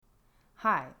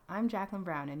Hi, I'm Jacqueline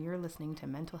Brown, and you're listening to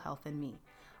Mental Health and Me.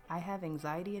 I have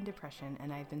anxiety and depression,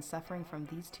 and I've been suffering from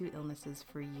these two illnesses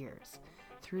for years.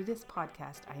 Through this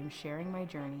podcast, I am sharing my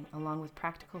journey along with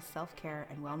practical self-care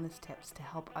and wellness tips to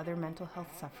help other mental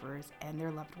health sufferers and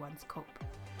their loved ones cope.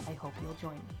 I hope you'll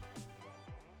join me.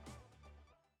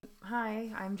 Hi,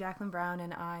 I'm Jacqueline Brown,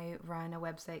 and I run a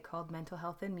website called Mental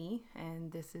Health and Me,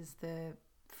 and this is the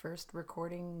first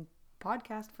recording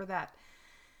podcast for that.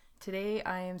 Today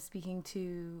I am speaking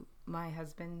to my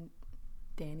husband,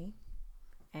 Danny,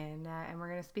 and we're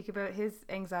going to speak about his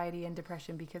anxiety and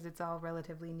depression because it's all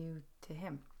relatively new to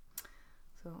him.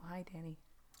 So, hi, Danny.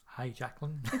 Hi,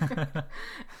 Jacqueline.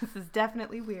 This is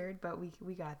definitely weird, but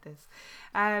we got this.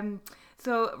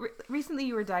 Recently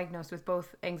you were diagnosed with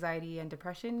both anxiety and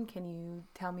depression. Can you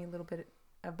tell me a little bit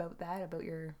about that, about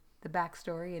the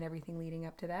backstory and everything leading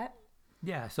up to that?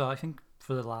 Yeah, so I think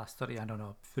for the last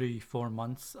 3-4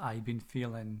 months, I've been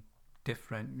feeling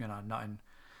different, not in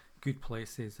good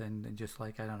places and just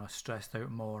stressed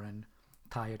out more and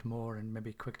tired more and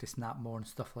maybe quick to snap more and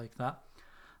stuff like that.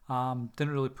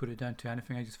 Didn't really put it down to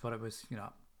anything. I just thought it was,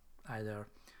 either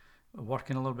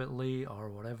working a little bit late or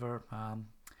whatever. And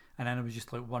then it was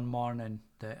just like one morning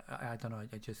that,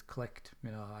 it just clicked.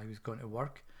 I was going to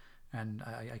work and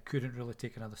I couldn't really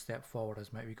take another step forward. I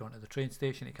was maybe going to the train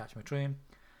station to catch my train.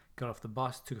 Got off the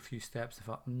bus, took a few steps. I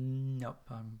thought, nope,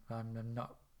 I'm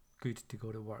not good to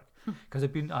go to work because I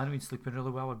hadn't been sleeping really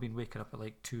well. I'd been waking up at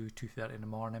like 2:30 in the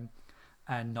morning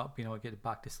and not being able to get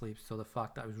back to sleep. So the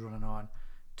fact that I was running on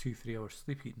 2-3 hours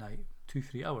sleep each night,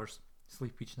 2-3 hours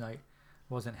sleep each night,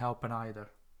 wasn't helping either.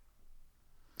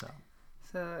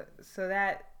 So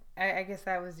that I guess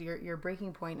that was your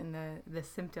breaking point in the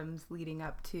symptoms leading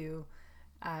up to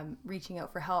reaching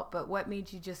out for help. But what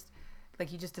made you just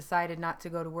decided not to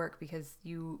go to work because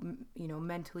you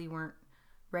mentally weren't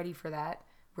ready for that?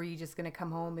 Were you just going to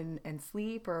come home and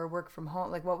sleep or work from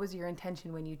home? Like, what was your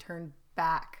intention when you turned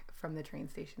back from the train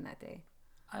station that day?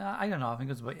 I don't know. I think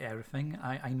it was about everything.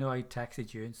 I know I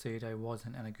texted you and said I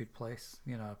wasn't in a good place.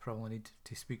 I probably need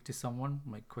to speak to someone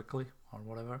like quickly or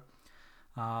whatever.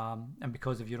 And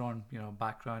because of your own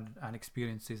background and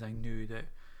experiences, I knew that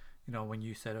when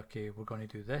you said, okay, we're going to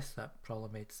do this, that probably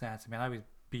made sense. I mean, I was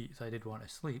beat, so I did want to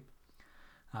sleep,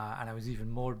 and I was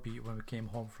even more beat when we came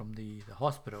home from the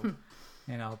hospital.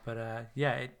 But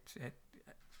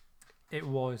it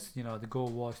was the goal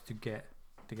was to get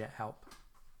help.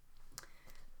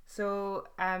 So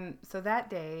that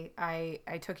day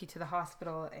I took you to the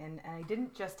hospital, and I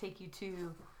didn't just take you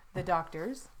to the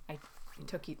doctors. I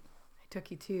took you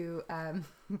to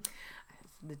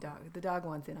the dog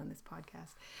wants in on this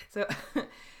podcast.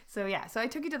 So I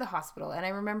took you to the hospital, and I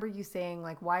remember you saying,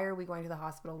 like, why are we going to the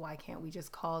hospital? Why can't we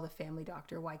just call the family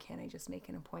doctor? Why can't I just make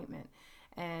an appointment?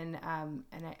 And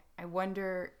I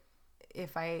wonder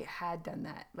if I had done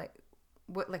that,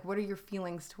 what are your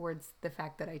feelings towards the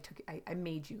fact that I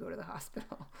made you go to the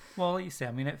hospital? Well, like you say,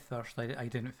 I mean, at first I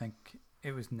didn't think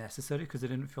it was necessary because it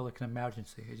didn't feel like an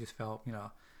emergency. It just felt,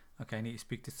 okay, I need to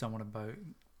speak to someone about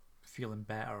feeling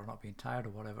better or not being tired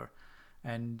or whatever.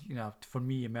 And for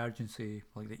me, emergency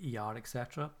like the ER,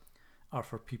 etc., are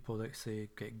for people that say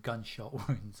get gunshot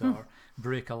wounds or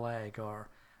break a leg or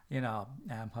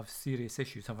have serious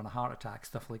issues, having a heart attack,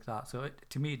 stuff like that. So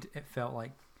to me, it felt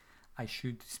like I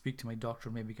should speak to my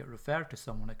doctor, maybe get referred to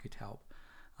someone that could help.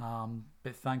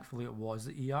 But thankfully it was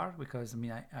the ER because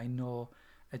I know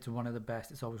it's one of the best.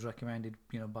 It's always recommended,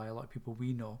 by a lot of people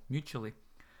we know mutually.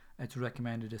 It's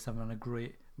recommended as having a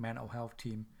great mental health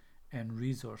team and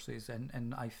resources,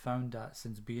 and I found that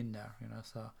since being there,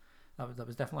 so that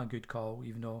was definitely a good call,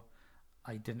 even though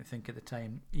I didn't think at the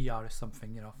time ER is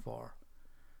something for.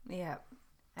 Yeah,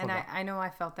 and I know I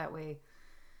felt that way,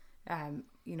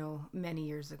 many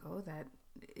years ago, that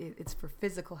it's for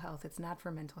physical health, it's not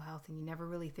for mental health, and you never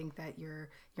really think that your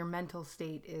mental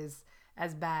state is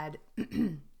as bad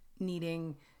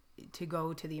needing to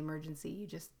go to the emergency.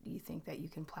 You think that you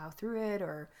can plow through it,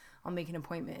 or I'll make an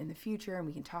appointment in the future and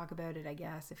we can talk about it, I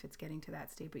guess, if it's getting to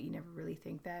that state. But you never really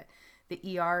think that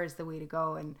the ER is the way to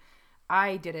go. And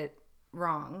I did it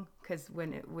wrong because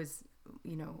when it was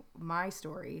my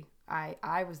story,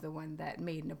 I was the one that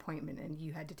made an appointment and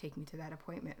you had to take me to that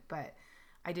appointment, but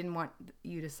I didn't want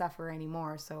you to suffer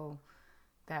anymore. So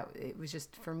that it was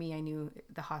just, for me, I knew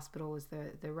the hospital was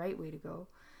the right way to go.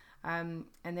 And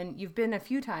then you've been a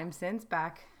few times since,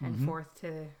 back and forth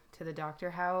to the doctor.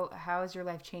 How has your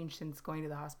life changed since going to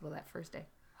the hospital that first day?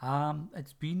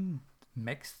 It's been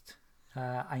mixed.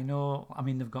 I know,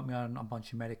 they've got me on a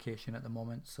bunch of medication at the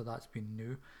moment, so that's been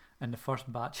new. And the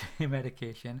first batch of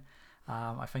medication,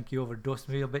 I think he overdosed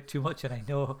me a bit too much, and I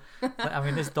know. I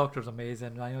mean, this doctor's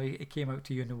amazing. I know he came out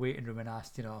to you in the waiting room and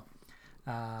asked,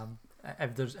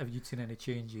 if you'd seen any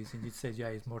changes, and you'd said,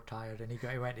 yeah, he's more tired, and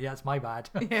he went, yeah, it's my bad.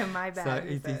 Yeah, my bad. So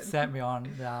he sent me on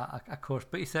a course,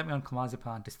 but he sent me on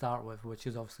clonazepam to start with, which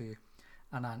is obviously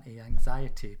an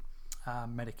anti-anxiety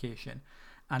medication,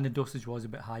 and the dosage was a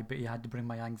bit high, but he had to bring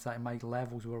my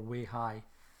levels were way high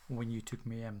when you took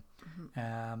me in,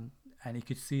 and he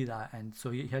could see that, and so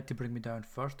he had to bring me down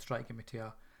first to try to get me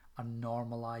to a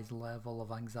normalized level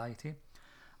of anxiety,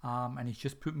 and he's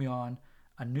just put me on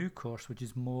a new course which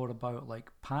is more about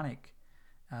like panic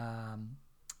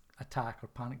attack or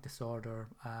panic disorder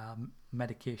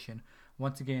medication,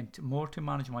 once again more to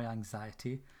manage my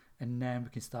anxiety, and then we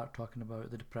can start talking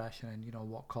about the depression and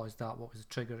what caused that, what was the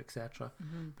trigger, etc.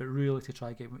 But really to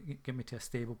try get me to a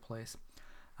stable place,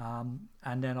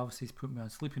 and then obviously he's put me on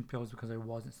sleeping pills because I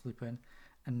wasn't sleeping,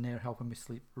 and they're helping me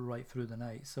sleep right through the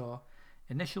night. So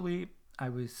initially I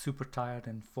was super tired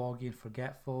and foggy and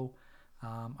forgetful.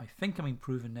 I think I'm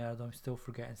improving there, though I'm still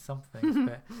forgetting some things,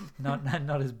 but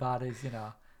not as bad as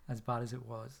it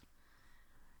was.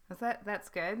 That's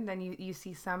good. Then you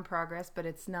see some progress, but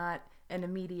it's not an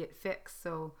immediate fix.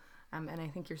 So, and I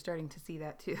think you're starting to see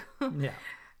that too.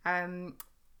 Yeah.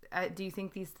 Do you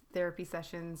think these therapy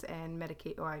sessions and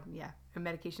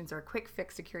medications are a quick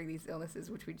fix to cure these illnesses,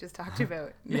 which we just talked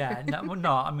about? Yeah.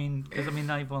 No. I mean, because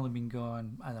I've only been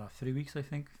going, I don't know, 3 weeks, I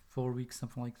think, 4 weeks,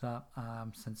 something like that,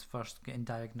 since first getting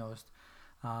diagnosed.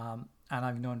 And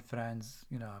I've known friends,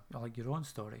 like your own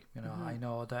story. I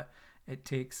know that it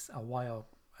takes a while,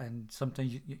 and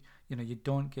sometimes you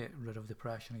don't get rid of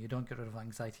depression, or you don't get rid of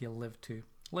anxiety. You live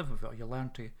with it, or you learn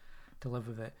to live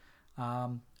with it.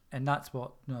 And that's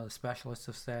what the specialists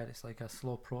have said. It's like a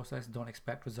slow process. Don't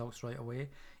expect results right away.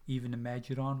 Even the meds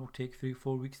you're on will take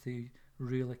 3-4 weeks to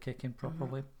really kick in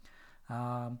properly.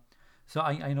 So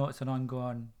I know it's an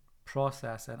ongoing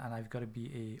process, and I've got to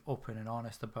be open and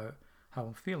honest about how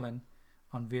I'm feeling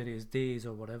on various days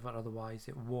or whatever. Otherwise,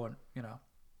 it won't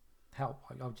help.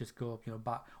 I'll just go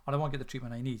back, or I won't get the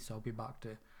treatment I need. So I'll be back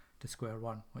to square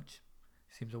one, which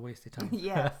seems a waste of time.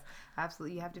 Yes,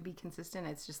 absolutely. You have to be consistent.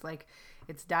 It's just like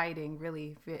it's dieting,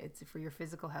 really. It's for your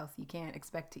physical health. You can't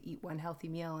expect to eat one healthy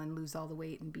meal and lose all the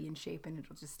weight and be in shape, and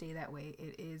it'll just stay that way.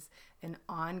 It is an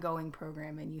ongoing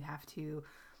program, and you have to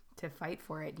fight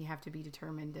for it, and you have to be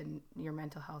determined, and your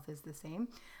mental health is the same.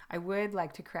 I would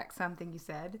like to correct something you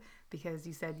said, because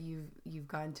you said you've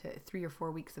gone to 3 or 4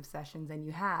 weeks of sessions, and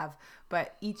you have,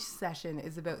 but each session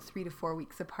is about 3 to 4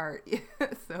 weeks apart.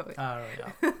 So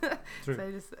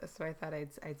True. So I thought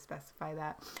I'd specify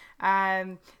that.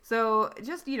 So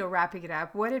just wrapping it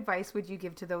up, what advice would you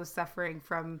give to those suffering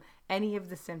from any of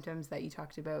the symptoms that you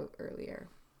talked about earlier?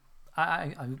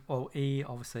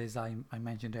 Obviously, as I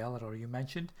mentioned earlier, or you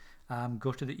mentioned,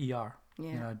 go to the ER.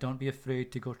 Yeah. Don't be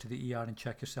afraid to go to the ER and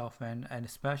check yourself in, and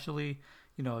especially,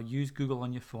 use Google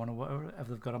on your phone or whatever. If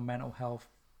they've got a mental health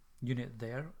unit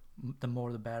there, the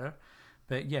more the better.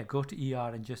 But yeah, go to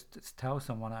ER and just tell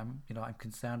someone I'm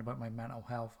concerned about my mental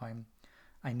health.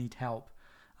 I need help.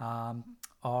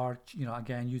 Or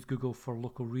again, use Google for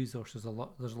local resources.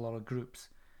 There's a lot of groups,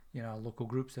 local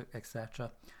groups,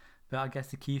 etc. But I guess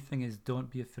the key thing is don't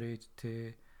be afraid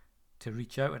to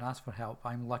reach out and ask for help.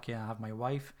 I'm lucky I have my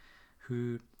wife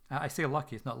who, I say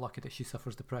lucky, it's not lucky that she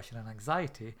suffers depression and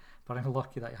anxiety, but I'm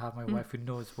lucky that I have my wife who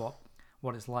knows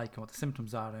what it's like and what the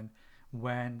symptoms are, and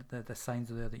when the signs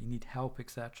are there that you need help,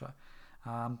 etc.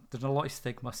 There's a lot of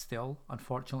stigma still,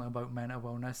 unfortunately, about mental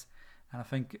illness, and I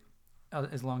think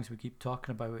as long as we keep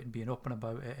talking about it and being open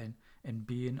about it, and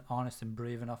being honest and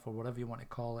brave enough, or whatever you want to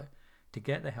call it, to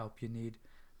get the help you need,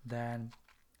 then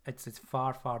it's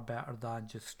far, far better than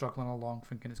just struggling along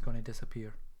thinking it's going to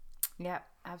disappear. Yeah,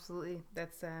 absolutely.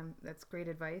 That's great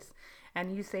advice.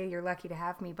 And you say you're lucky to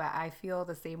have me, but I feel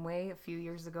the same way. A few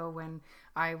years ago, when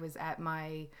I was at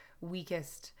my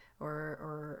weakest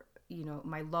or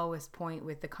my lowest point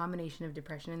with the combination of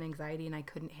depression and anxiety, and I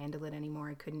couldn't handle it anymore.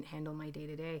 I couldn't handle my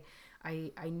day-to-day.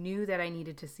 I knew that I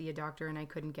needed to see a doctor, and I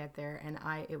couldn't get there. And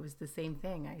it was the same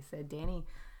thing. I said, Danny,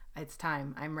 it's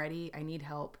time. I'm ready. I need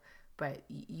help, but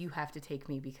you have to take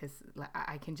me, because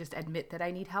I can just admit that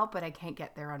I need help, but I can't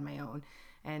get there on my own.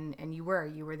 And you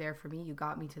were there for me. You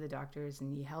got me to the doctors,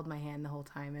 and you held my hand the whole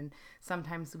time. And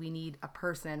sometimes we need a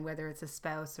person, whether it's a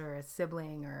spouse or a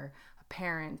sibling or a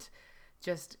parent,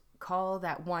 just call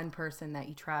that one person that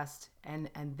you trust, and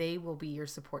they will be your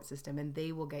support system, and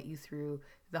they will get you through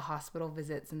the hospital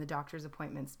visits and the doctor's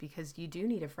appointments, because you do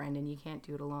need a friend, and you can't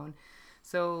do it alone.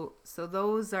 So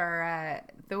those are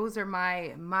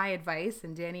my advice.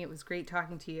 And Danny, it was great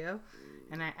talking to you,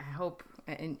 and I hope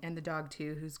and the dog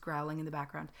too, who's growling in the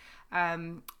background.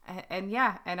 And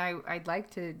I'd like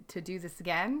to do this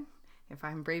again if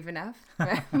I'm brave enough.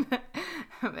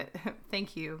 But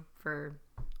thank you for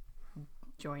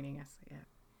joining us. Yeah.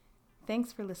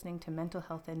 Thanks for listening to Mental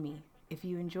Health and Me. If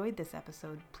you enjoyed this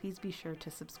episode, please be sure to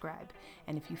subscribe.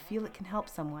 And if you feel it can help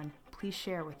someone, please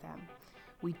share with them.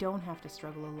 We don't have to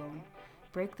struggle alone.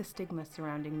 Break the stigma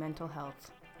surrounding mental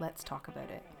health. Let's talk about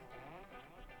it.